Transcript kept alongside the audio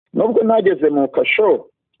nubwo nageze mu kasho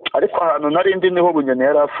ariko ahantu narindi niho Bunyoni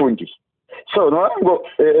yari afungiye. So ngo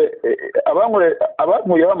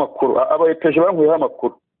abankuyeho amakuru, abayeteje bankuyeho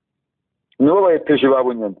amakuru nibo bayeteje ba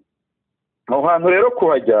Bunyoni. Aho hantu rero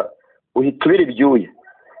kuhajya uhita ubira ibyuya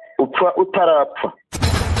upfa utarapfa.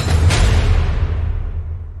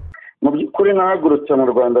 Mu by'ukuri nahagurutse mu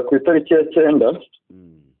Rwanda ku itariki ya 9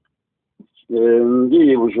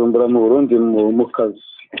 ngiye Bujumbura mu Burundi mu kazi.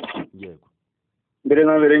 Yego. Mbere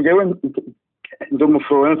na mbere ngewe ndi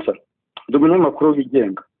umuinfluencer, ndi umunyamakuru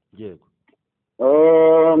wigenga. Yego.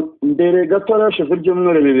 Mbere gato hashize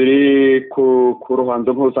ibyumweru bibiri ku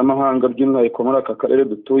ruhando mpuzamahanga by'umwihariko muri aka karere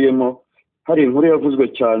dutuyemo, hari inkuru yavuzwe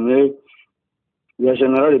cyane ya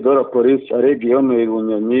General de la Police Guillaume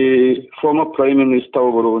Bunyoni, former Prime Minister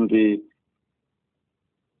w'u Burundi.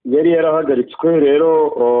 Yari yarahagaritswe rero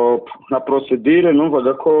nka procedure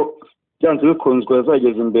numvaga ko byanze bikunzwe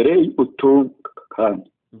yazageza imbere y'ubutungane.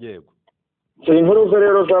 Yego. Inkuru zo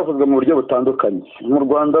rero zavuzwe mu buryo butandukanye. Mu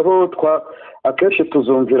Rwanda ho akenshi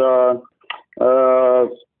tuzumvira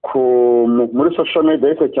muri social media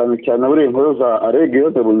ariko cyane buri inkuru za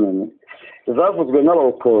Guillaume Bunyoni zavuzwe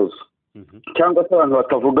n'abawopoza cyangwa se abantu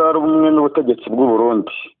batavuga rumwe n'ubutegetsi bw'u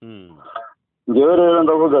Burundi. Ngewe rero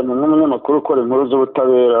ndavuga nk'umunyamakuru ukora inkuru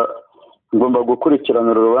z'ubutabera ngomba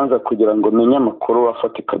gukurikirana urubanza kugira ngo menye amakuru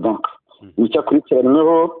afatika. Donc icyo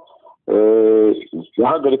akurikiranyweho,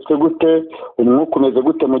 yahagaritswe gute, umwuka umeze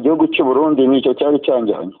gute mu gihugu cy'u Burundi, nicyo cyari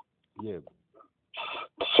cyanjyanye. Yego.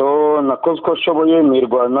 So nakoze uko nshoboye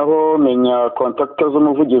nirwanaho, menya kontakte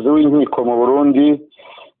z'umuvugizi w'inkiko mu Burundi,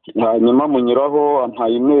 hanyuma munyuraho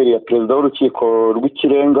ampaye email ya perezida w'urukiko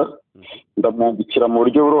rw'ikirenga, ndamwandikira mu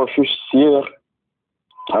buryo buri officiel,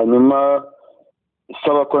 hanyuma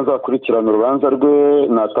saba ko nzakurikirana urubanza rwe,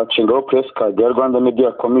 natacingaho press card ya Rwanda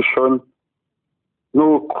Media Commission.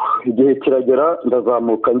 Nuko igihe kiragera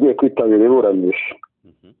ndazamuka ngiye kwitabira iburanisha.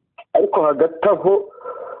 Ariko hagati aho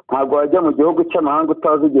ntabwo wajya mu gihugu cy'amahanga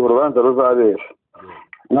utazi igihe urubanza ruzabera.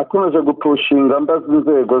 Nakomeje gupushinga mbaza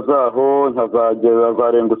inzego zaho ntazagera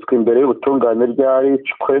zarengutswe imbere y'ubutungane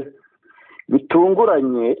ryaricwe.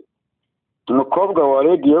 Bitunguranye umukobwa wa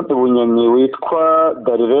Guillaume Bunyoni witwa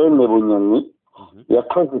Darlene Bunyoni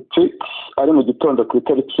yakoze tweet ari mu gitondo ku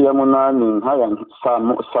itariki ya 8 nkaya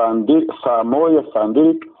saa moya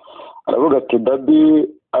aravuga ati Dabi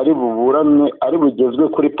ari buburane ari bugezwe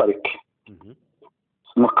kuri parike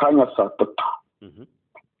mu kanya saa 3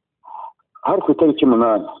 hari ku itariki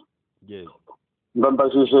 8.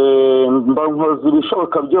 Mbambajije nkoze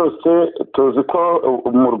ibishoboka byose, tuzi ko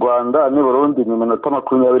mu Rwanda ni Burundi ni minota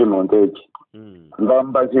 20 mu ndege.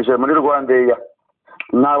 Mbambajije muri Rwandeya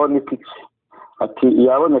nabona itike, ati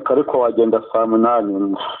yaboneka ariko wagenda saa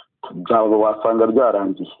 8 byabo wasanga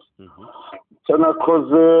byarangiye. Cyo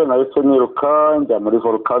nakoze nahise niruka njya muri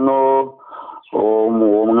volcano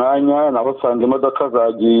mu mwanya naho sanga imodoka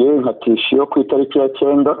zagiye nkatisha yo ku itariki ya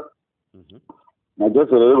 9.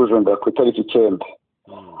 Nageze rero Bujumbura ku itariki 9.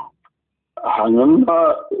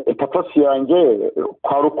 Hanyuma papasi yanjye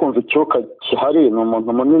kwari ukumva icyuka kihari, ni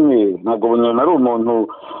umuntu munini, ntabwo Bunyoni ari umuntu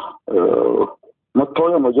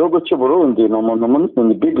mutoya mu gihugu cy'u Burundi, ni umuntu munini,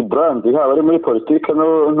 ni big brand, haba ari muri politike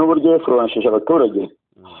n'uburyo influenceje abaturage.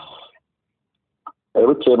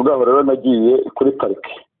 Bukeye bwaho rero nagiye kuri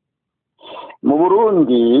parike. Mu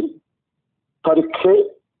Burundi parike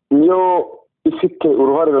niyo ifite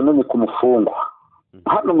uruhare runini ku mufungwa.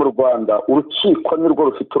 Hano mu Rwanda urukiko nirwo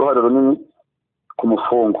rufite uruhare runini ku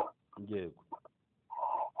mufungwa.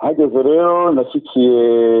 Hageze rero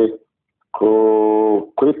nashyikiye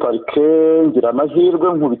kuri parike, ngira amahirwe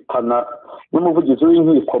nkubitana n'umuvugizi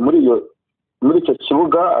w'inkiko muri icyo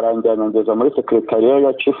kibuga, aranjyana ngeza muri secretariat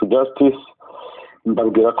ya Chief Justice,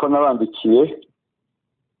 ndabwira ko nabandikiye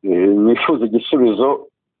nifuza igisubizo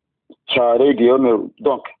cya Guillaume,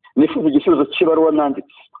 donc nifuza igisubizo cy'ibaruwa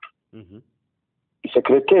nanditse.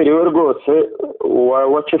 Secretary we rwose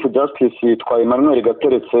wa Chief Justice yitwa Emmanuel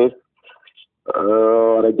Gateretse,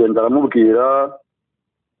 aragenda aramubwira,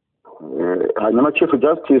 hanyuma Chief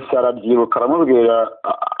Justice arabyibuka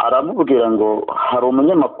aramubwira ngo hari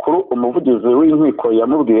umunyamakuru, umuvugizi w'inkiko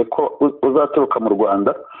yamubwiye ko uzaturuka mu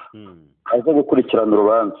Rwanda aza gukurikirana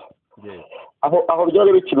urubanza. Aho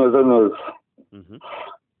byari bikimeze neza.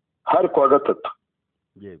 Hari kuwa gatatu.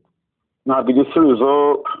 Ntabwo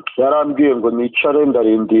igisubizo yarambwiye ngo nicare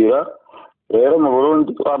ndarindira. Rero mu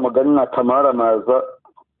Burundi mugani na Kamara maza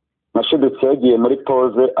nashidutse yagiye muri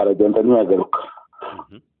pause aragenda ntiyagaruka.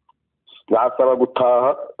 Basaba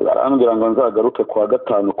gutaha, barambwira ngo nzagaruke kuwa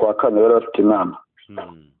gatanu, kuwa kane rero bafite inama.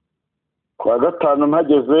 Kuwa gatanu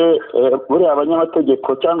mpageze, buriya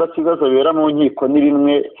abanyamategeko cyangwa se ibibazo bibera mu nkiko ni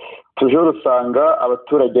bimwe tujoro usanga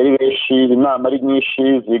abaturage ari benshi, inama ari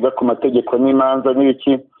nyinshi ziga ku mategeko n'imanza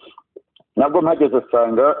n'ibiki. Nabwo mpageze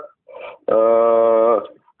usanga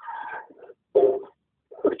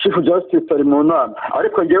Chief Justice ari mu nama,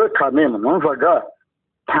 ariko ngewe kameme numvaga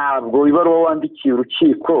ntabwo ibaruwa wandikiye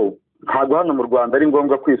urukiko, ntabwo hano mu Rwanda ari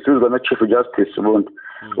ngombwa kwisubizwa na Chief Justice.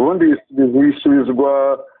 Ubundi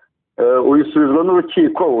uyisubizwa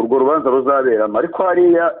n'urukiko urwo rubanza ruzaberamo, ariko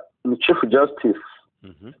hariya ni Chief Justice.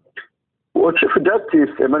 Uwo Chief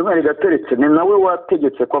Justice Emmanuel Gateretse ni nawe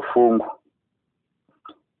wategetse ko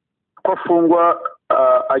afungwa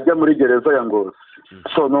ajya muri gereza ya Ngozi.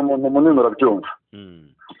 So ni umuntu munini urabyumva.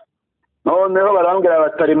 Noneho barambwira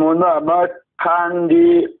batari mu nama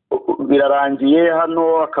kandi birarangiye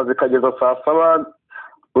hano, akazi kageza saa 7,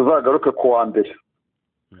 uzagaruke ku wa mbere.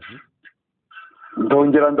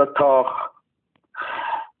 Ndongera ndataha,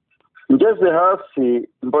 ngeze hasi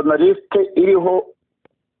mbona liste iriho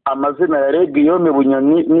amazina ya Guillaume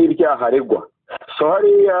Bunyoni n'ibyaha aregwa. So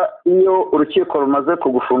hariya iyo urukiko rumaze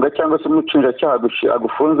kugufunga cyangwa se umucinjacyaha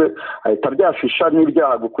agufunze ahita byafisha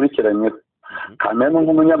n'ibyaha gukurikiranyweho. Kameme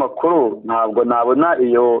nk'umunyamakuru ntabwo nabona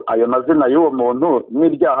ayo mazina y'uwo muntu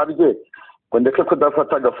n'ibyaha bye ngo ndeke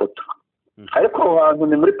kudafata agafoto. Ariko aho hantu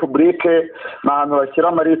ni muri publique, ni ahantu bashyira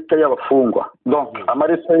amaliste y'abafungwa, donc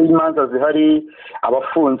amaliste y'imanza zihari,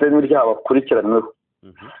 abafunze n'ibyaha bakurikiranyweho.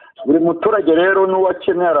 Buri muturage rero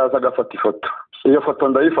n'uwakeneye araza agafata ifoto. Iyo foto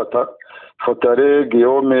ndayifata, ifoto ya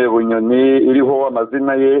Guillaume Bunyoni iriho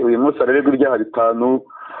amazina ye, uyu munsi aregwa ibyaha 5,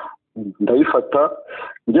 ndayifata.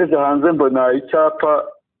 Ngeze hanze mbona icyapa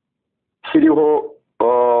kiriho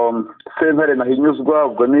sentare nahinyuzwa,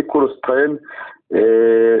 ubwo ni Cour supreme,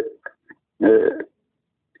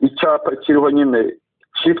 icyapa kiriho nyine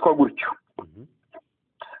cyitwa gutyo.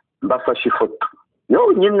 Mbafashe ifoto,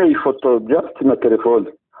 yo nyine ifoto just na telefone.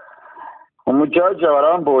 Umujaji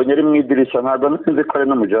barambonye ari mu idirishya, ntabwo nzi ko ari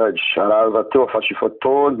n'umujaji, araza ati wafashe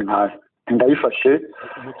ifoto. Ndayifashe.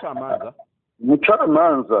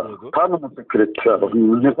 Umucamanza kandi umusekretari,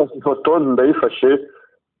 nifashe ifoto ndayifashe.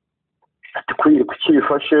 Ati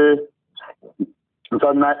kuyifashe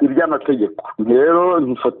nzana iby'amategeko. Rero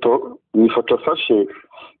ni ifoto fashe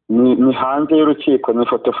ni hanze y'urukiko, ni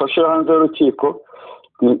ifoto fashe hanze y'urukiko.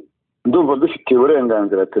 Ndumva dufite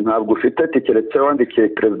uburenganzira. Ati ntabwo ufite, ati keretse wandikiye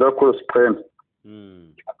perezida wa Cour supreme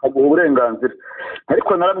akaguha uburenganzira.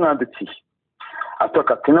 Ariko naramwandikiye.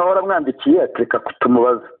 Ati nawe waramwandikiye? Ati reka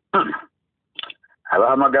kutumubaza.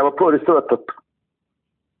 Abahamagaye abapolisi 3,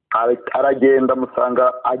 aragenda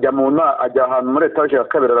musanga ajya ahantu muri etaje ya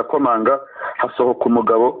 2, arakomanga, hasohoka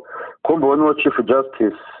umugabo, kumva uwo niwo Chief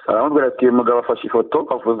Justice. Aramubwira ati uyu mugabo afashe ifoto,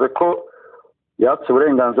 avuze ko yatse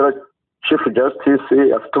uburenganzira Chief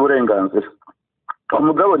Justice afite uburenganzira.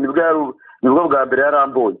 Umugabo nibwo bwa mbere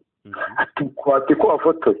yarambonye. Ati ko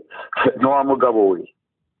wafotoye ni wa mugabo we.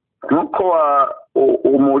 Nuko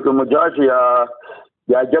umujaji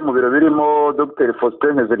yajya mu biro birimo Dr.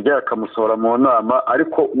 Faustin Nteziryayo akamusohora mu nama,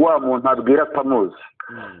 ariko wa muntu abwira atamuzi,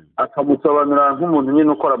 akamusobanurira nk'umuntu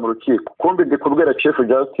nyine ukora mu rukiko. Kumbi ndi kubwira Chief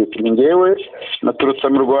Justice ni ngewe naturutse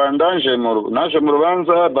mu Rwanda naje mu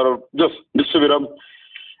rubanza byose bisubiramo.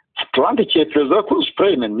 Twandikiye perezida wa Cour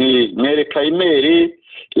supreme, mwereka email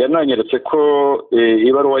yananyeretse ko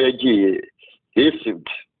ibaruwa yagiye received.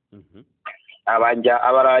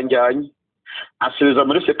 Abaranjyanye asubiza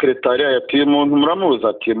muri sekretariya, ati umuntu muramuzi?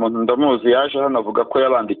 Ati umuntu ndamuzi, yaje hano avuga ko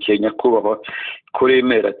yabandikiye nyakubahwa kuri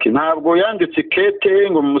email. Ati ntabwo yanditse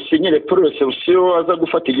kete ngo musinyire pour reception aza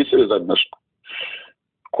gufata igisubizo nashwe.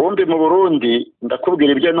 Kumbi mu Burundi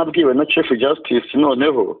ndakubwira ibyo nabwiwe na Chief Justice,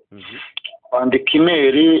 noneho wandika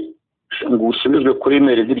email ngo usubizwe kuri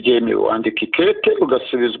email ntibyemewe. Wandika ikete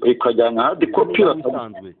ugasubizwa ikajyana hard copy,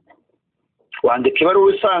 wandika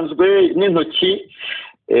ibaruwa isanzwe n'intoki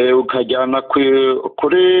ukajyana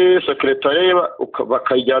kuri sekretariya,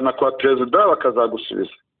 bakayijyana kwa perezida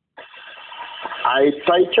bakazagusubiza.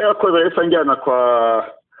 Icyo yakoze yahise anjyana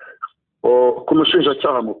ku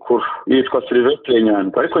mushinjacyaha mukuru yitwa Sylvestre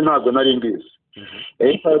Nyandwi, ariko ntabwo nari mbizi.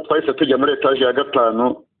 Twahise tujya muri etaje ya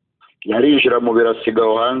 5, yarinjira mu birasiga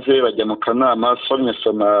aho hanze, bajya mu kanama.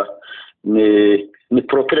 Soma ni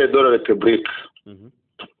procureur de la République.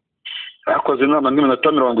 Yakoze inama nk'iminota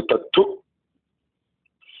 30.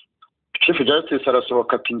 Chief Justice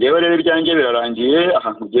arasohoka ati ngewe rero ibyanjye birarangiye,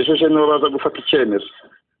 ahantu ugejeje nibo baza gufata icyemezo.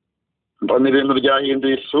 Mbona ibintu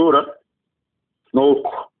byahinduye isura.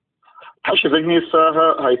 Nuko hashize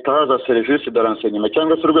nk'isaha hahita haza service de renseignement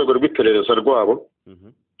cyangwa se urwego rw'iperereza rwabo.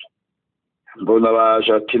 Mbona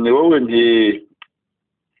baje ati ni wowe,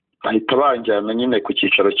 bahita banjyana nyine ku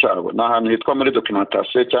cyicaro cyabo. Ni ahantu hitwa muri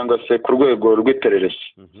documentation cyangwa se ku rwego rw'iperereza.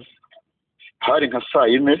 Hari nka saa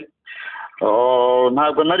 4,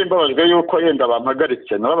 ntabwo nari mbabajwe yuko yenda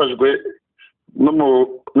bampagaritse, nababajwe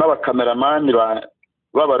n'abakameramani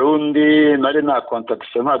b'abarundi nari na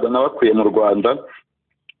kontakisi ntabwo nabakuye mu Rwanda,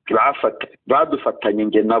 badufatanye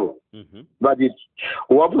nge nabo babiri,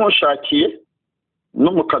 uwamushakiye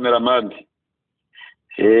n'umukameramani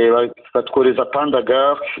batwuriza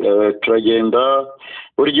Pandaga, turagenda.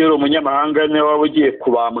 Burya uri umunyamahanga niwe waba ugiye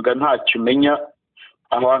kubambwa ntacyo umenya.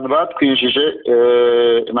 Abantu batwinjije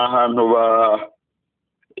ni ahantu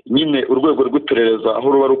nyine urwego rw'iperereza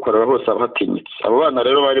aho ruba rukorera hose abahatinyitse. Abo bana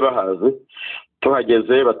rero bari bahazi,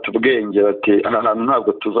 tuhageze batubwenge bati aha hantu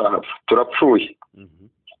ntabwo tuzahava, turapfuye.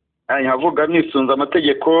 Nkavuga nisunze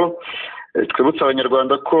amategeko, twibutsa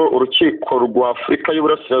abanyarwanda ko urukiko rwa Afurika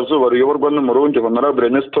y'Uburasirazuba ruyoborwa n'umurundi Honorable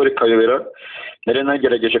Nestor Kayobera, nari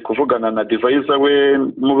nagerageje kuvugana na divayiza we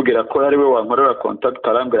mubwira ko ari we wankorera contact,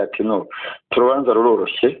 arambwira ati no, turubanza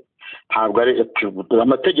ruroroshye, ntabwo ari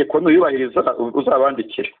amategeko nuyubahiriza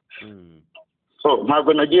uzabandikire.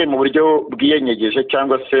 Ntabwo nagiye mu buryo bwiyenyegeje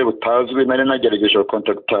cyangwa se butazwi, nari nagerageje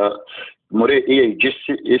kontakta muri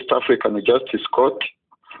EAGC, East African Justice Court.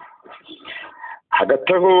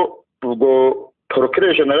 Hagati aho ubwo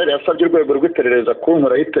Procureur General yasabye urwego rw'iperereza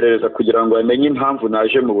kunkoraho iperereza kugira ngo bamenye impamvu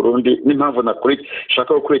naje mu Burundi n'impamvu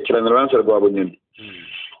shaka gukurikirana urubanza rwa Bunyoni.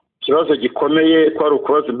 Ikibazo gikomeye ko ari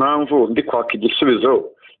ukubaza impamvu ndi kwaka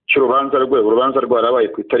igisubizo cy'urubanza urubanza rwarabaye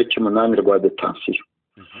ku itariki 8 rwa detention.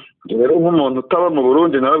 Rero nk'umuntu utaba mu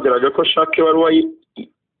Burundi nababwiraga ko shaka ibaruwa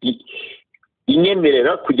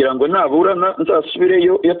inyemerera kugira ngo naburana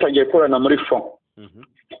nzasubireyo yatangiye korana muri fond.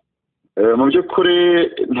 Mu by'ukuri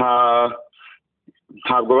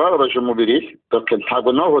ntabwo bababaje umubiri,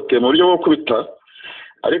 ntabwo nahohoteye mu buryo bwo kubita,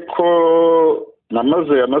 ariko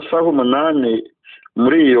namaze amasaha 8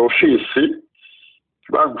 muri iyo ofisi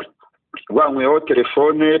bankweho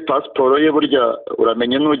telefone, pasiporo ye. Burya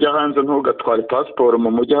uramenye n'ujya hanze ntugatware pasiporo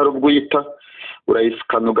mu mujyi, hari ubwo uyita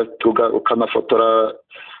urayisikana ukanafotora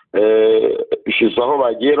aho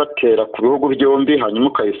bagiye batera ku bihugu byombi, hanyuma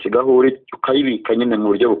ukayisigaho uri ukayibika nyine mu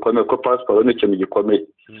buryo bukomeye, ko pasiporo ni ikintu gikomeye.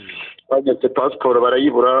 Bageze pasiporo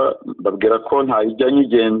barayibura, babwira ko ntayijya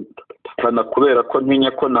nyigendana kubera ko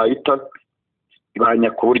ntinya ko nayita,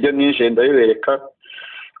 banya ku buryo nije ndayibereka,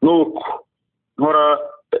 nuko nkora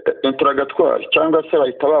interrogatoire cyangwa se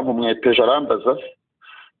bahita bampumwepeje arambaza.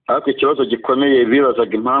 Ariko ikibazo gikomeye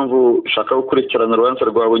bibazaga impamvu ushaka gukurikirana urubanza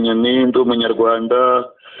rwa Bunyoni, ndi umunyarwanda.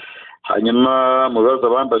 Hanyuma mu bibazo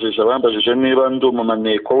bambajije niba ndi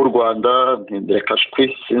umumaneko w'u Rwanda, reka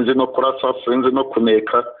shwi, sinzi no kurasa, sinzi no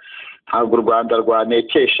kuneka, ntabwo u Rwanda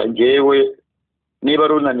rwanekesha ngewe, niba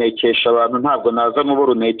runanekesha abantu ntabwo naza mu bo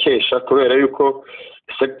runekesha, kubera yuko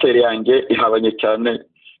secteur yanjye ihabanye cyane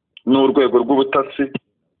n'urwego rw'ubutasi.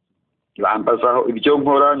 Bambazaho ibyo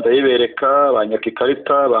nkora ndayibereka, banyaka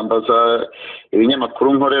ikarita, bambaza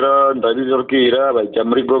ibinyamakuru nkorera ndabibabwira, bajya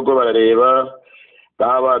muri Google barareba,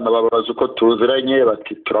 abana babaza uko tuziranye,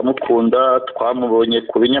 bati turamukunda, twamubonye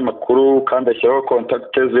ku binyamakuru kandi ashyiraho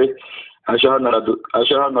contact ze, aje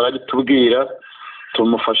hano aradutubwira,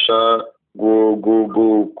 tumufasha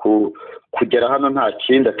kugera hano nta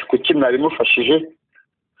kindi. Ati kuki mwabimufashije?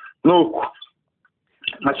 Nuko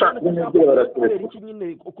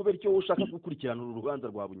kubera icyo ushaka gukurikirana uru rubanza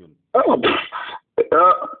rwa Bunyoni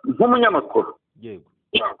nk'umunyamakuru. Yego,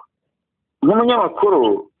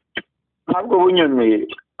 nk'umunyamakuru ntabwo Bunyoni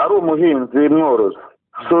ari umuhinzi mworozi,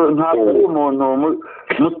 ntabwo ari umuntu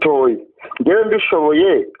mutoya. Ngewe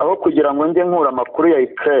mbishoboye aho kugira ngo njye nkura amakuru ya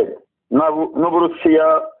Ukraine n'Uburusiya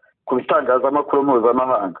ku bitangazamakuru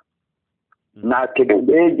mpuzamahanga, natega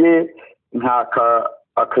indege nkaka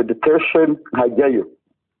accreditation nkajyayo.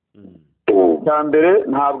 Cya mbere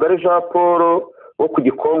ntabwo ari Jean Paul wo ku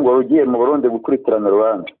Gikongoro ugiye mu Burundi gukurikirana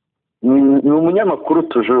urubanza, ni umunyamakuru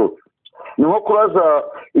tujuru. Ni nko kubaza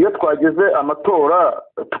iyo twageze amatora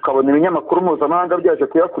tukabona ibinyamakuru mpuzamahanga byaje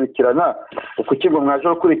kuyakurikirana, kuki ngo mwaje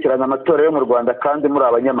gukurikirana amatora yo mu Rwanda kandi muri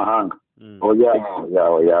abanyamahanga? Oya.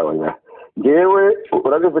 Ngewe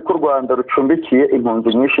urageze ko u Rwanda rucumbikiye impunzi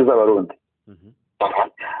nyinshi z'Abarundi.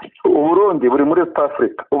 Uburundi buri muri East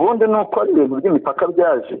Africa. Ubundi nuko ari ibintu by'imipaka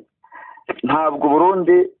byaje, ntabwo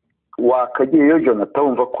Burundi wakagiyeyo Jonathan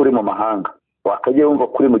wumva kuri mu mahanga, wakagiye wumva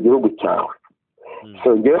kuri mu gihugu cyawe.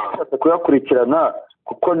 Ngewe nshatse kuyakurikirana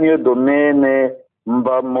kuko niyo domaine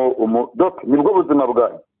mbamo, nibwo buzima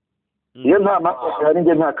bwanyu. Iyo nta mpamvu hari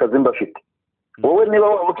njye nta kazi mbafite. Wowe niba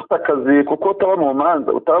waba ufite akazi kuko utaba mu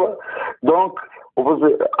manza, donc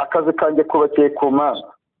ubuze akazi kanjye kubakiye ku manza.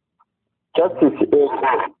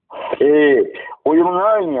 Uyu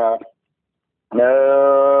mwanya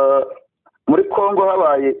muri Kongo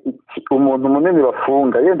habaye umuntu munini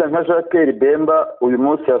bafunga yenda nka Jean-Pierre Bemba uyu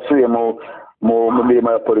munsi yasubiye mu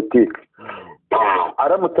mirimo ya politiki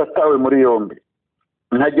aramutatawe muri yombi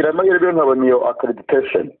ntagira amahirwe nkabona iyo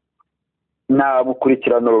accreditation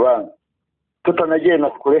namukurikirana urubanza tutanagiye na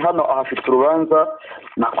kure hano ahafite urubanza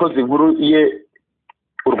nakoze inkuru ye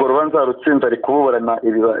urwo rubanza rutsinze ari kuburana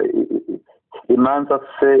imanza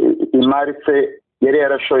se imari se yari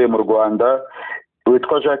yarashoye mu Rwanda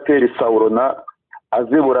witwa Jean-Pierre Saurona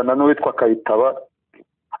aziburana n'uwitwa Kayitaba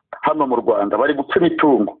hano mu Rwanda bari gupfa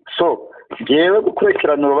imitungo so ngewe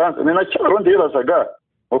gukurikirana urubanza ni nacyo abarundi bibazaga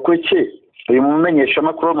uko iki uyu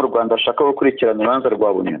mumenyeshamakuru wo mu Rwanda ashaka gukurikirana urubanza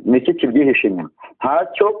rwa Bunyoni ni iki kibyihishe inyuma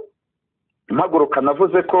ntacyo mpaguruka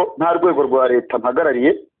navuze ko nta rwego rwa leta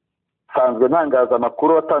mpagarariye sanzwe ntangaza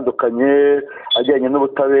amakuru atandukanye ajyanye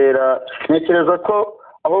n'ubutabera ntekereza ko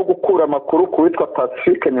aho gukura amakuru ku witwa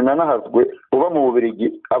Pacifique Ninanahazwe uba mu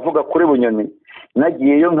Bubiligi avuga kuri Bunyoni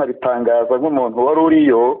nagiyeyo nkabitangaza nk'umuntu wari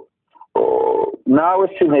uriyo nawe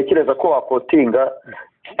sintekereza ko wakotinga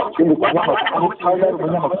ikindi kinyamakuru cyangwa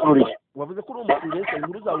umunyamakuru uriyo wavuze ko uri umuntu wese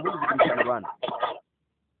inkuru zawe ubundi zikurikirana abandi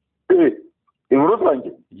inkuru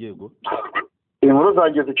zanjye yego inkuru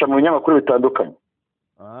zanjye zica mu binyamakuru bitandukanye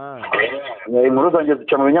inkuru zanjye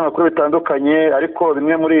zica mu binyamakuru bitandukanye ariko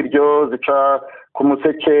bimwe muri ibyo zica ku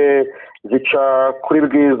Museke zica kuri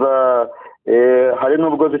Bwiza hari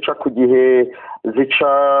n'ubwo zica ku Gihe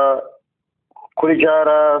zica kuri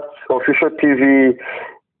Jara Official TV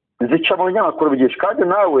zica mu binyamakuru byinshi kandi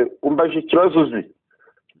nawe umbaje ikibazo uzi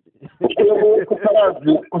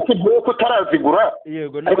usigaye kutarazigura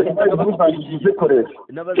yego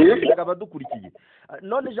n'abazikoresha abadukurikiye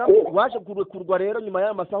none Jean waje kurekurwa rero nyuma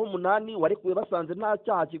y'amasaha 8 warekuwe basanze nta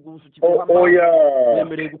cyaha kiguhama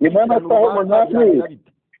nyuma y'amasaha 8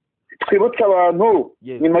 twibutsa abantu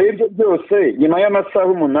nyuma y'ibyo byose nyuma y'amasaha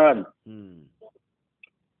 8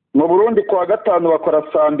 mu Burundi kuwa gatanu bakora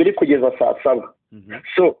saa 2 kugeza saa 7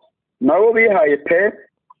 so nabo bihaye pe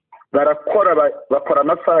bakora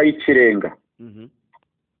amasaha y'ikirenga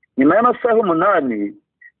nyuma y'amasaha 8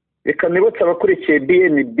 reka nibutse abakurikiye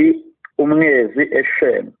BNB umwezi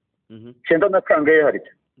FM 9 na kangahe harya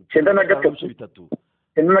 9 na 3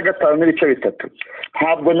 9 na 5 n'ibice bitatu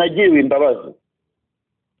ntabwo nagiwe imbabazi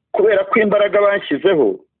kubera ko imbaraga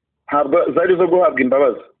banshyizeho ntabwo zari zo guhabwa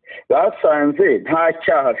imbabazi basanze nta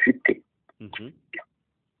cyaha afite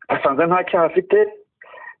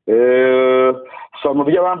so mu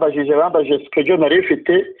byo bambajije schedule nari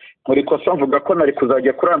ifite muri kosa mvuga ko nari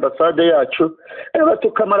kuzajya kuri ambasade yacu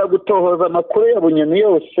tukamara gutohoza amakuru ya Bunyoni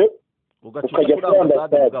yose ukajya kuri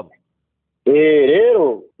ambasade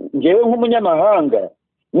rero ngewe nk'umunyamahanga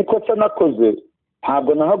nikosa nakoze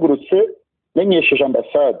ntabwo nahagurutse menyesheje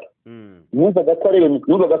ambasade numvaga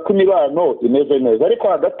ko imibano imeze neza ariko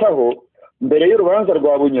hagati aho mbere y'urubanza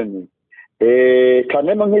rwa Bunyoni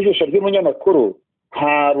kanema nk'ijisho ry'umunyamakuru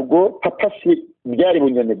ntabwo papasi byari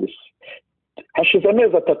Bunyoni gusa hashize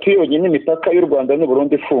amezi 3 yonyine imipaka y'u Rwanda n'u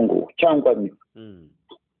Burundi ifunguwe cyangwa ni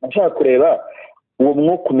nashaka kureba uwo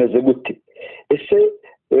mwuka umeze gute ese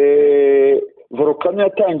volcano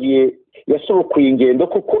yatangiye yasubukuye ingendo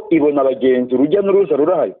kuko ibona abagenzi urujya n'uruza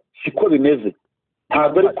rurahari siko bimeze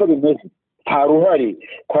ntabwo ariko bimeze nta ruhari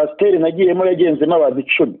kwasiteri nagiyemo yagenzemo abantu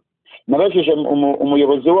 10 nabajije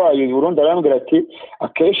umuyobozi wayo i Burundi arambwira ati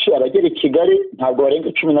akenshi abagera i Kigali ntabwo barenga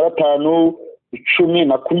 15 10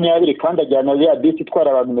 20 kandi ajyana ya bisi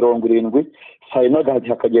itwara abantu 70 saa ino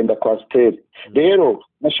hakagenda kwasiteri rero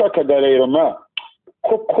nashakaga rero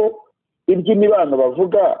koko iby'imibano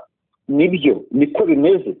bavuga nibyo niko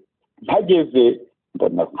bimeze mpageze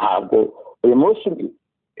mbona ntabwo uyu munsi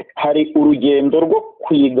hari urugendo rwo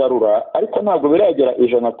kwigarura ariko ntabwo biragera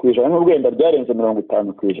 100% n'urwenda byarenze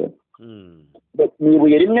 50%. Ni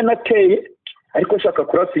ibuye rimwe nateye ariko shaka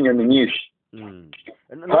kurasa inyoni nyinshi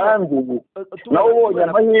kandi nawe ubonye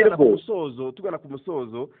amahirwe tugana ku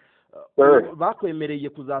musozo bakwemereye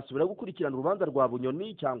kuzasubira gukurikirana urubanza rwa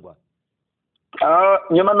Bunyoni cyangwa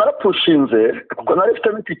nyuma narapushinze kuko nari mfite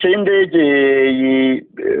n'itike y'indege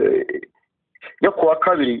yo kuwa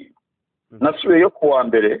kabiri nasubiye yo kuwa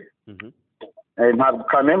mbere ntabwo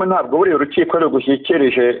kaneme ntabwo buri urukiko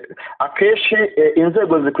rugushyikirije akenshi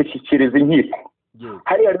inzego zikushyikiriza inkiko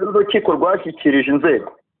hariya rero urukiko rwashyikirije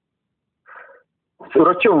inzego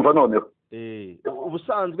uracyumva noneho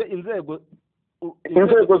ubusanzwe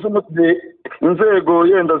inzego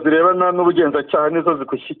yenda zirebana n'ubugenzacyaha nizo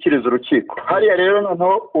zikushyikiriza urukiko hariya rero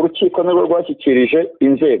noneho urukiko nirwo rwashyikirije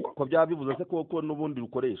inzego ko byaba bivuze se koko n'ubundi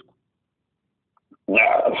rukoreshwa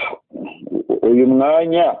uyu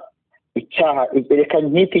mwanya icyaha reka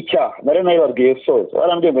nkite icyaha nari nabibabwiye soza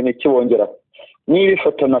warambwiye ngo nikibongera niba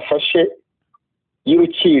ifoto nafashe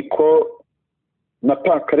y'urukiko na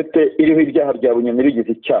pankarite iriho ibyaha bya Bunyoni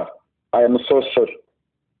bigize icyaha, aya musosoro.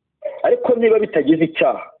 Ariko niba bitagize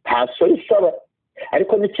icyaha nta sori isaba,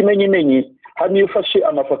 ariko n'ikimenyimenyi hano iyo ufashe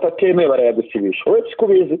amafoto atemewe barayagusibisha. wowe siko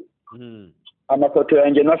ubizi? Amafoto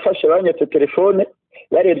yanjye nafashe banyetse telefone,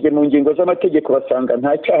 yarebye mu ngingo z'amategeko basanga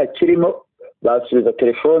nta cyaha kirimo, basubiza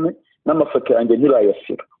telefone n'amafoto yanjye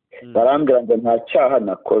ntibayasiba. Barambwira ngo nta cyaha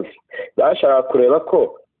nakoze. Bashaka kureba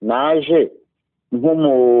ko naje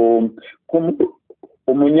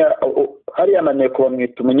hariya maneko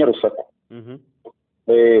bamwita umunyarusaku.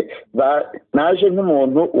 Naje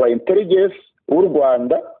nk'umuntu wa intelligence w'u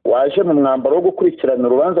Rwanda waje mu mwambaro wo gukurikirana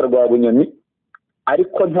urubanza rwa Bunyoni,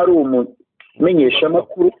 ariko ntari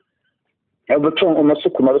umumenyeshamakuru.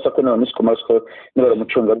 Amasuku marusaku n'aba misuku marusaku n'abara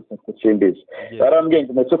mucunga rusaku simbizi. Barambwiye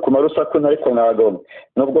ngo amasuku marusaku ntariko mwagomba,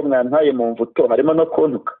 nubwo mwantaye mu mvuto harimo no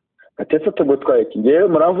kuntuka. Atetse tugutwaye iki ngewe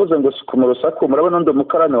muramvuze ngo suku mu rusaku, murabona ndi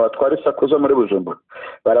umukarani watwara isaku zo muri Bujumbura.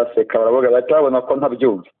 Baraseka baravuga bati babona ko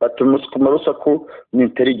ntabyumva, bati umusuku mu rusaku ni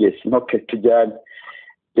intelligence. Ntoke tujyane.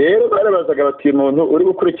 Rero barabazaga bati uyu muntu uri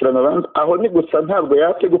gukurikirana urubanza aho ni gusa ntabwo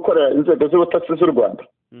yapfe gukorera inzego z'ubutasi z'u Rwanda.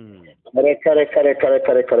 Reka.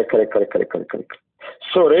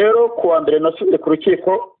 So rero kuwa mbere nasubiye ku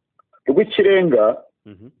rukiko rw'ikirenga,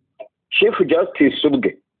 Chief Justice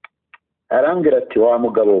ubwe arambwira ati wa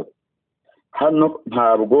mugabo, hano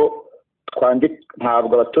ntabwo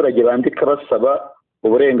abaturage bandika basaba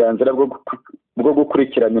uburenganzira bwo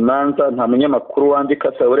gukurikirana imanza, nta munyamakuru wandika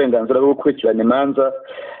asaba uburenganzira bwo gukurikirana imanza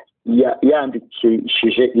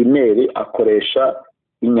yandikishije email, akoresha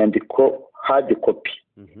inyandiko hard copy.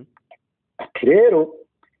 Ati rero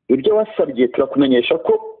ibyo wasabye turakumenyesha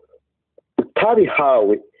ko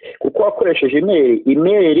utabihawe kuko wakoresheje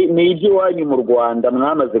email ni iby'iwanyu mu Rwanda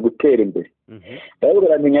mwamaze gutera imbere. Rero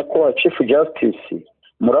uramenya ko wa Chief Justice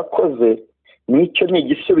murakoze, nicyo ni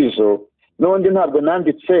igisubizo. N'undi ntabwo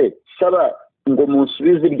nanditse saba ngo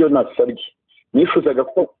munsubize ibyo nasabye, nifuzaga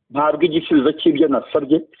ko ntabwo igisubizo cy'ibyo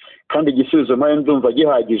nasabye, kandi igisubizo mpaye ndumva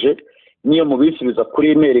gihagije. Niyo mubisubiza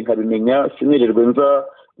kuri email nkabimenya, sinirirwe nza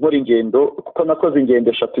nkora ingendo, kuko nakoze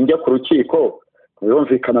ingendo 3 njya ku rukiko.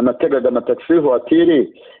 Birumvikana nategaga amataxi voiture,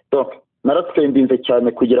 donc naratsendinze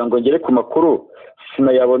cyane kugira ngo ngere ku makuru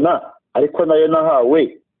sinayabona, ariko nayo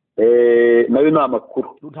nahawe nayo ni amakuru.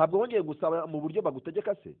 Ntabwo wongeye gusaba mu buryo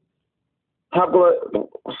bagutegeka se? Ntabwo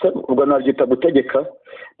ubwo nabyita gutegeka,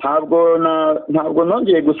 ntabwo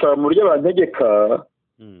nongeye gusaba mu buryo bantegeka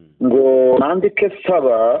ngo nandike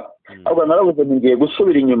saba, ahubwo naravuze ngiye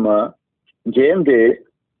gusubira inyuma, ngende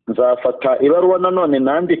nzafata ibaruwa nanone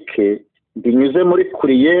nandike, binyuze muri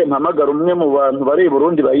kuriye, mpamagara umwe mu bantu bari i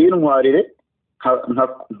Burundi bayintwarire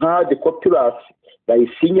nka de copy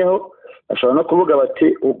bayisinyeho. Ashobora no kuvuga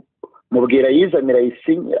bati mubwira yizanira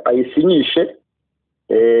ayisinyishe.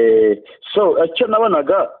 So icyo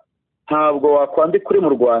nabonaga, ntabwo wakwandika uri mu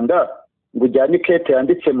Rwanda ngo ujyane ikete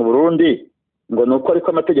yanditse mu Burundi ngo nuko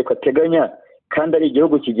ariko amategeko ateganya, kandi ari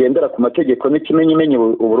igihugu kigendera ku mategeko n'ikimenyimenyi.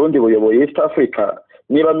 u Burundi buyoboye East Africa,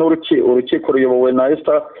 niba urukiko ruyobowe na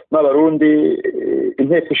n'abarundi,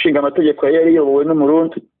 inteko ishinga amategeko yari iyobowe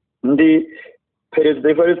n'umurundi, ndi perezida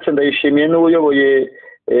Evariste Ndayishimiye n'uyoboye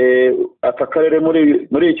aka karere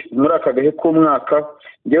muri aka gahe k'umwaka.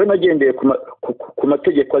 Ngewe nagendeye ku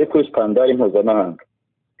mategeko ari kuri standard mpuzamahanga.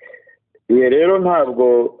 Rero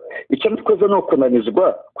ntabwo icyo nakoze ni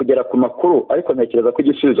ukunanizwa kugera ku makuru, ariko ntekereza ko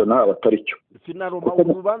igisubizo nahawe atari cyo. Finaroma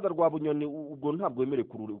urubanza rwa Bunyoni ubwo ntabwo wemerewe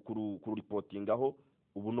kuripotingaho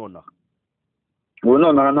ubu nonaha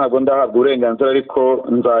ntabwo ndahabwa uburenganzira, ariko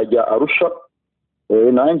nzajya Arusha,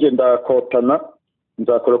 nanjye ndakotana,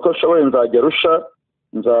 nzakora uko nshoboye, nzajya Arusha,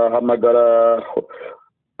 nzahamagara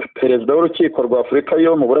perezida w'urukiko rwa Afurika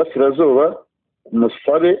yo mu burasirazuba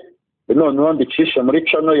musabe noneho ndicisha muri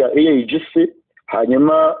channel ya AIGC,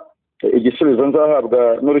 hanyuma igisubizo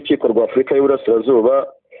nzahabwa n'urukiko rwa Afurika y'uburasirazuba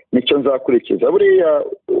nicyo nzakurikiza. Buriya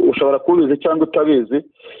ushobora kubizi cyangwa utabizi,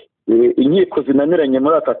 inkiko zinaniranye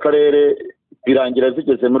muri aka karere birangira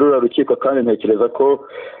zigeze muri uru rukiko, kandi ntekereza ko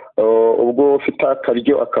ubwo ufite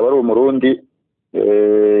akaryo akaba ari umurundi,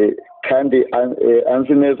 kandi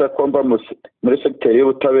anzi neza ko mba muri segiteri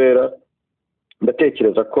y'ubutabera,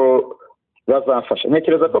 ndatekereza ko bazamfasha.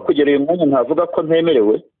 Ntekereza ko kugera uyu mwanya ntavuga ko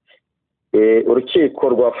ntemerewe, urukiko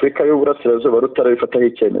rwa Afurika y'uburasirazuba rutarabifataho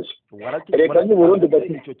icyemezo. Reka ni Burundi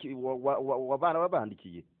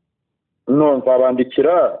wabandikiye? No,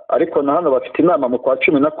 nzabandikira, ariko na hano bafite inama mu kwa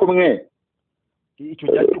 11. Icyo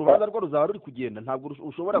gihe urubanza rwo ruzaba ruri kugenda, ntabwo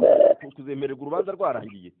ushobora kuzemererwa urubanza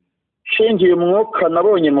rwarangiye. Shingiye umwuka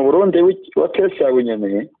nabonye mu Burundi wa kesi ya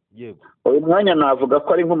Bunyoni, yego uyu mwanya navuga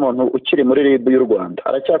ko ari nk'umuntu ukiri muri RIB y'u Rwanda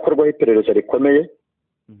aracyakorwaho iperereza rikomeye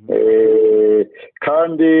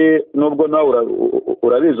kandi nubwo nawe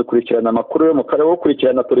urabizi ukurikirana amakuru yo mu karere wo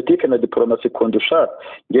gukurikirana politiki na diplomasi kundusha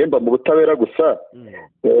ngemba mu butabera gusa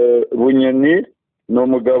Bunyoni ni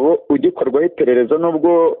umugabo ugikorwaho iperereza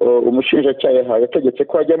nubwo umushinjacyaha yategetse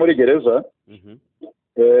ko ajya muri gereza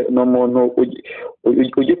ni umuntu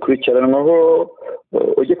ugikurikiranwaho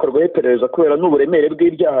ugikorwaho iperereza kubera n'uburemere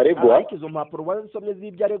bw'ibyaha aregwa. ariko izo mpapuro wasomye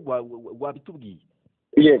z'ibyo aregwa wabitubwiye?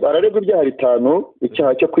 yego araregwa ibyaha 5: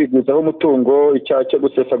 icyaha cyo kwigwizaho umutungo, icyaha cyo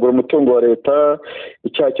gusesagura umutungo wa leta,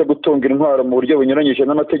 icyaha cyo gutunga intwaro mu buryo bunyuranyije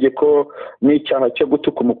n'amategeko, n'icyaha cyo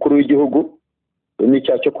gutuka umukuru w'igihugu,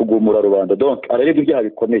 n'icyaha cyo kugumura rubanda. Donc araregwa ibyaha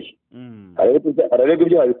bikomeye, araregwa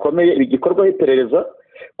ibyaha bikomeye bigikorwaho iperereza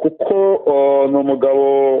kuko ni umugabo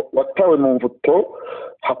watawe mu mvuto,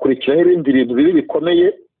 hakurikiraho ibindi bintu bibi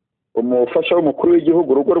bikomeye. Umufasha w'umukuru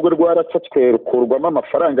w'igihugu urugo rwe rwaratsatswe rukurwamo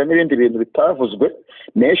amafaranga n'ibindi bintu bitavuzwe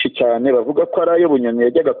menshi cyane, bavuga ko ari ayo Bunyoni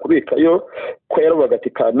yajyaga kubikayo, ko yarubaga ati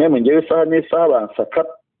kameme ngewe isaha n'isaha bansaka,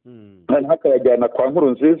 noneho akayajyana kwa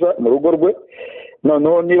Nkurunziza mu rugo rwe.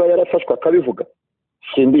 Noneho niba yarafashwe akabivuga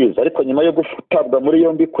simbizi, ariko nyuma yo gutabwa muri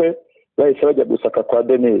yombi kwe bahise bajya gusaka kwa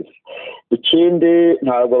Denise. Ikindi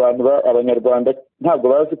ntabwo abanyarwanda ntabwo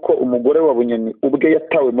bazi ko umugore wa Bunyoni ubwe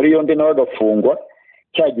yatawe muri yombi nawe agafungwa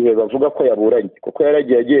cya gihe bavuga ko yaburanye, kuko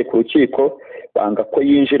yaragiye ku rukiko banga ko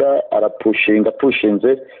yinjira,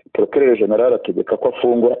 apushinze procureur general ategeka ko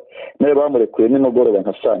afungwa, nawe bamurekuye nimugoroba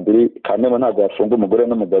nka 2:00. Kameme ntabwo yafunga umugore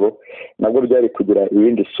n'umugabo, nabwo byari kugira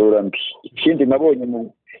iyindi sura mbi. Ikindi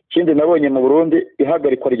nabonye mu Burundi,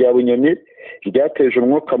 ihagarikwa rya Bunyoni ryateje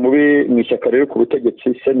umwuka mubi mu ishyaka riri ku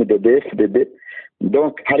butegetsi CNDD-FDD.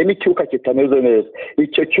 Donc harimo icyuka kitameze neza.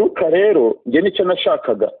 Icyo cyuka rero njye nicyo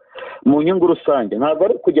nashakaga mu nyungu rusange, ntabwo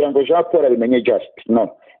ari kugira ngo Jean Paul abimenye just no,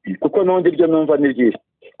 kuko n'undi ibyo numva ni byiza,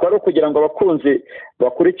 ko ari ukugira ngo abakunzi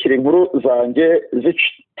bakurikira inkuru zanjye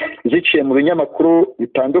ziciye mu binyamakuru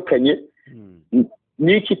bitandukanye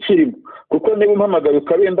n'iki kirimo. Kuko niba umpamagaye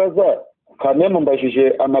ukabimbaza kameme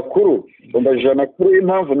umbajije amakuru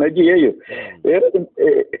y'impamvu nagiyeyo.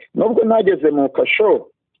 Nubwo nageze mu kasho,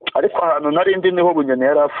 ariko ahantu narindi niho Bunyoni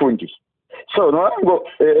yari afungiye. So ngo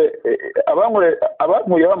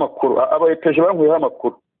abankuyeho amakuru, abayepeje bankuyeho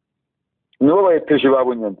amakuru nibo bayepeje ba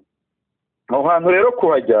Bunyoni. Aho hantu rero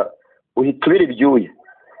kuhajya uhita ubira ibyuya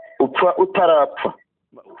upfa utarapfa.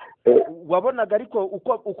 Wabonaga ariko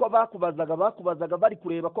uko bakubazaga bari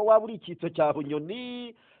kureba ko waba uri icyitso cya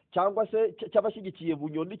Bunyoni cyangwa se cy'abashyigikiye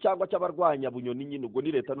Bunyoni cyangwa cy'abarwanya Bunyoni nyine, ubwo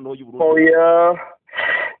ni leta noneho y'u Burundi? Oya,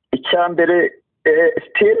 icyambere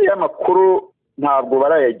style y'amakuru ntabwo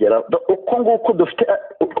barayegera uko nguko dufite,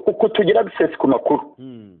 uko tugira access ku makuru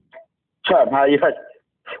ntayihari.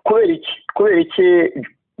 Kubera iki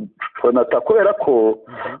kubera ko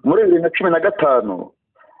muri 2015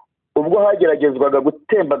 ubwo hageragezwaga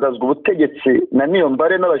gutembagazwa ubutegetsi na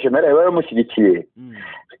Niyombare n'abajenerali bari bamushyigikiye,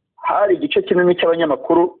 hari igice kinini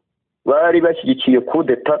cy'abanyamakuru bari bashyigikiye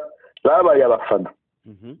kudeta babaye abafana.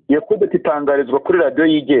 Iyo kudeta itangarizwa kuri radiyo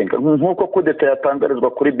yigenga nk'uko kudeta yatangarizwa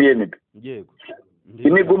kuri BNB.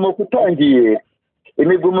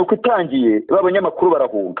 Imigumuko itangiye b'abanyamakuru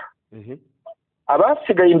barahunga.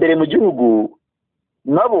 Abasigaye imbere mu gihugu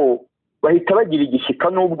nabo bahita bagira igishyika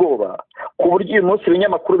n'ubwoba, ku buryo uyu munsi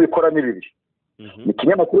ibinyamakuru bikora n'ibibiri.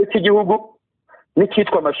 Ikinyamakuru cy'igihugu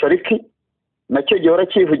n'icyitwa Mashariki nacyo gihora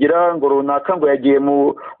kivugira ngo runaka ngo yagiye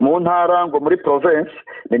mu ntara ngo muri province,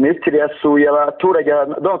 minisitiri yasuye abaturage.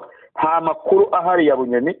 Donc nta makuru ahari ya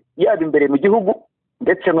Bunyoni yaba imbere mu gihugu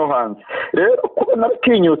ndetse no hanze. Rero kuba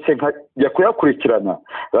naratinyutse nkajya kuyakurikirana,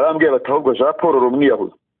 barambwiye bati ahubwo Jean Paul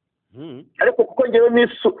rumwiyahuza. Ariko kuko ngewe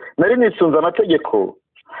nari nisunze amategeko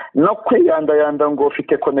no kwiyandayanda ngo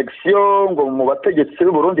ufite connection ngo mu bategetsi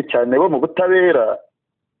b'u Burundi cyane bo mu butabera,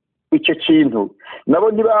 icyo kintu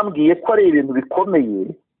nabo ntibambwiye ko ari ibintu bikomeye,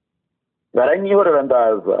 baranyihorera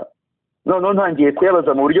ndaza. Noneho ntangiye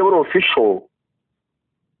kuyabaza mu buryo buri official,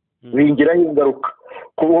 bingiraho ingaruka.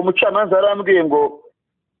 Uwo mucamanza yarambwiye ngo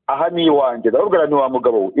aha ni iwanjye. Ndababwira nti wa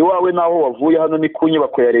mugabo we, iwawe naho wavuye hano ni ku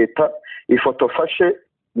nyubako ya leta, ifoto fashe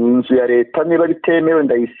ni inzu ya leta, niba bitemewe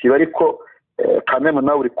ndayisiba, ariko kameme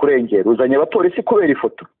nawe uri kurengera, uzanye abapolisi kubera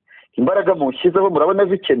ifoto. Imbaraga mushyizeho murabona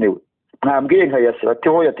zikenewe. Mwambwiye nkayasiba, ati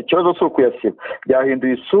hoya, ati ikibazo si ukuyasiba,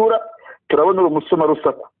 byahinduye isura, turabona uri umusoma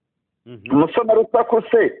rusaku. Umusoma rusaku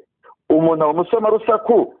se, umuntu aba umusoma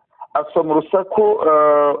rusaku asoma urusaku,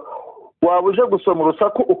 waba uje gusoma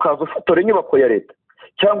urusaku ukaza ufotora inyubako ya leta.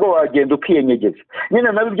 cyangwa wagenda ukiyenyegeza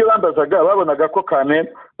nyine nabo ibyo bambazaga babonaga ko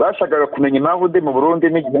Kamembe bashakaga kumenya impamvu ndi mu Burundi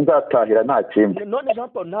n'igihe nzatahira nta kindi. None Jean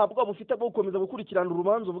Paul ntabwo bufite bwo gukomeza gukurikirana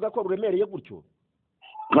urubanza uvuga ko ruremereye gutyo?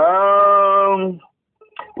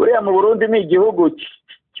 Buriya mu Burundi ni igihugu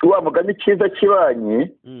wa mugani cyiza kibanyi.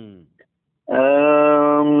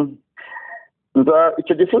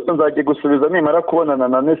 Icyo gifuzo nzagiye gusubiza nimara kubonana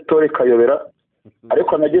na Nestor Kayobera,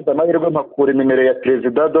 ariko nagize amahirwe mpakura nimero ya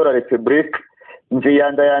Perezida de la Republique,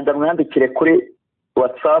 nziyandayanda mwandikire kuri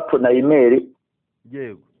WhatsApp na email.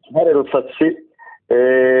 Yego. Ntare Rusatsi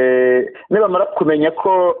nibamara kumenya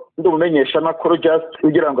ko ndi umumenyesha amakuru just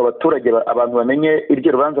kugira ngo abaturage abantu bamenye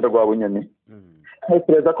iryo rubanza rwa Bunyoni.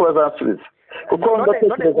 Ntekereza ko bazasubiza kuko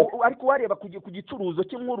ndatekereza ariko wareba ku gicuruzo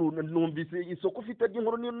cy'inkuru numvise isoko ufite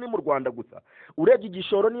ry'inkuru ni mu Rwanda gusa urebye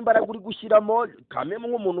igishoro n'imbaraga uri gushyiramo Kamembe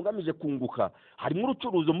nk'umuntu ugamije kunguka harimo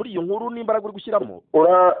urucuruzo muri iyo nkuru n'imbaraga uri gushyiramo.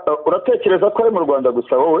 Uratekereza ko ari mu Rwanda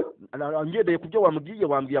gusa wowe? Ngendeye ku byo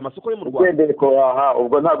wambwiye amasoko yo mu Rwanda. Ngendeye ko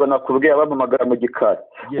ubwo ntabwo nakubwiye abamamagara mu gikari.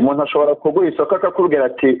 Umuntu ashobora kuguha isoko akakubwira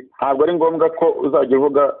ati ntabwo ari ngombwa ko uzajya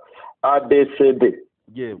uvuga ABCD.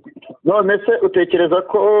 None se utekereza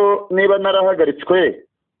ko niba narahagaritswe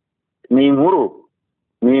ni inkuru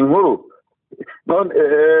none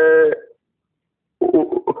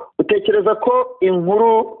utekereza ko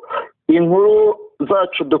inkuru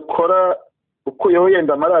zacu dukora ukuyeho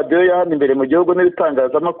yenda amaradiyo ya hano imbere mu gihugu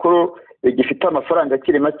n'ibitangazamakuru bigifite amafaranga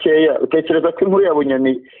akiri makeya, utekereza ko inkuru ya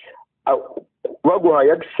Bunyoni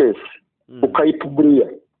baguhaye access ukayipuburiya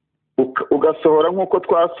ugasohora nk'uko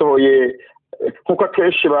twasohoye nk'uko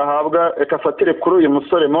akenshi bahabwa ekafatire kuri uyu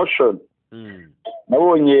musore Motion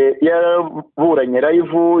nabonye yaraburanye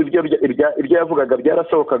live ibyo yavugaga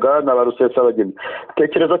byarasohokaga na ba Rusesabagina.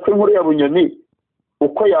 Tekereza ko inkuru ya Bunyoni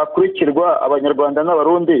uko yakurikirwa Abanyarwanda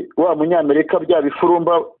n'Abarundi wa Munyamerika bya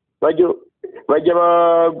bifurumba bajya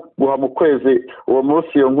baguha mu kwezi uwo munsi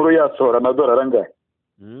iyo nkuru yasohora amadolari angahe?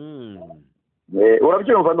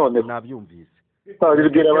 Urabyumva none? Nabyumvise.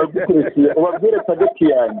 Bibwira abagukurikiye ubabwire tageti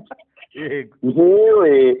yanjye.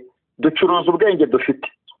 Yewe ducuruza ubwenge dufite,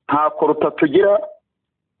 nta koruta tugira,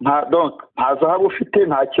 nta zahabu ufite,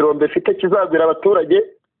 nta kirombe ufite kizagwira abaturage,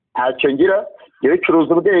 ntacyo ngira. Yewe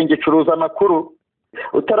curuza ubwenge, curuza amakuru.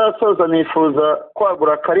 Utarasoza nifuza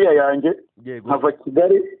kwagura kariya yanjye nkava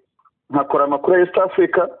Kigali nkakora amakuru ya East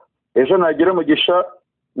Africa, ejo nagira umugisha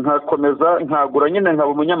nkakomeza nkagura nyine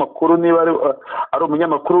nkaba umunyamakuru. Niba ari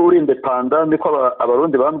umunyamakuru uri independent niko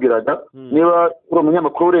abarundi bambwiraga, niba uri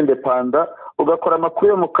umunyamakuru uri independent ugakora amakuru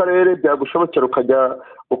yo mu karere byagushobokera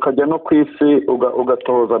ukajya no ku isi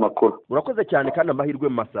ugatohoza amakuru. Urakoze cyane kandi amahirwe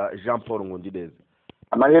masa Jean Paul Nkundineza.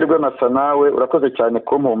 Amahirwe masa nawe, urakoze cyane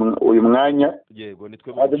kumpa uyu mwanya. Yego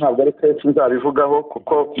nitwe ntabwo ari kenshi nzabivugaho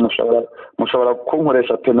kuko mushobora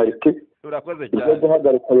kunkoresha penalty. Urakoze cyane. Ibyo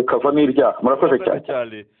guhagarika bikavamo ibyaha. Murakoze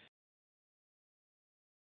cyane.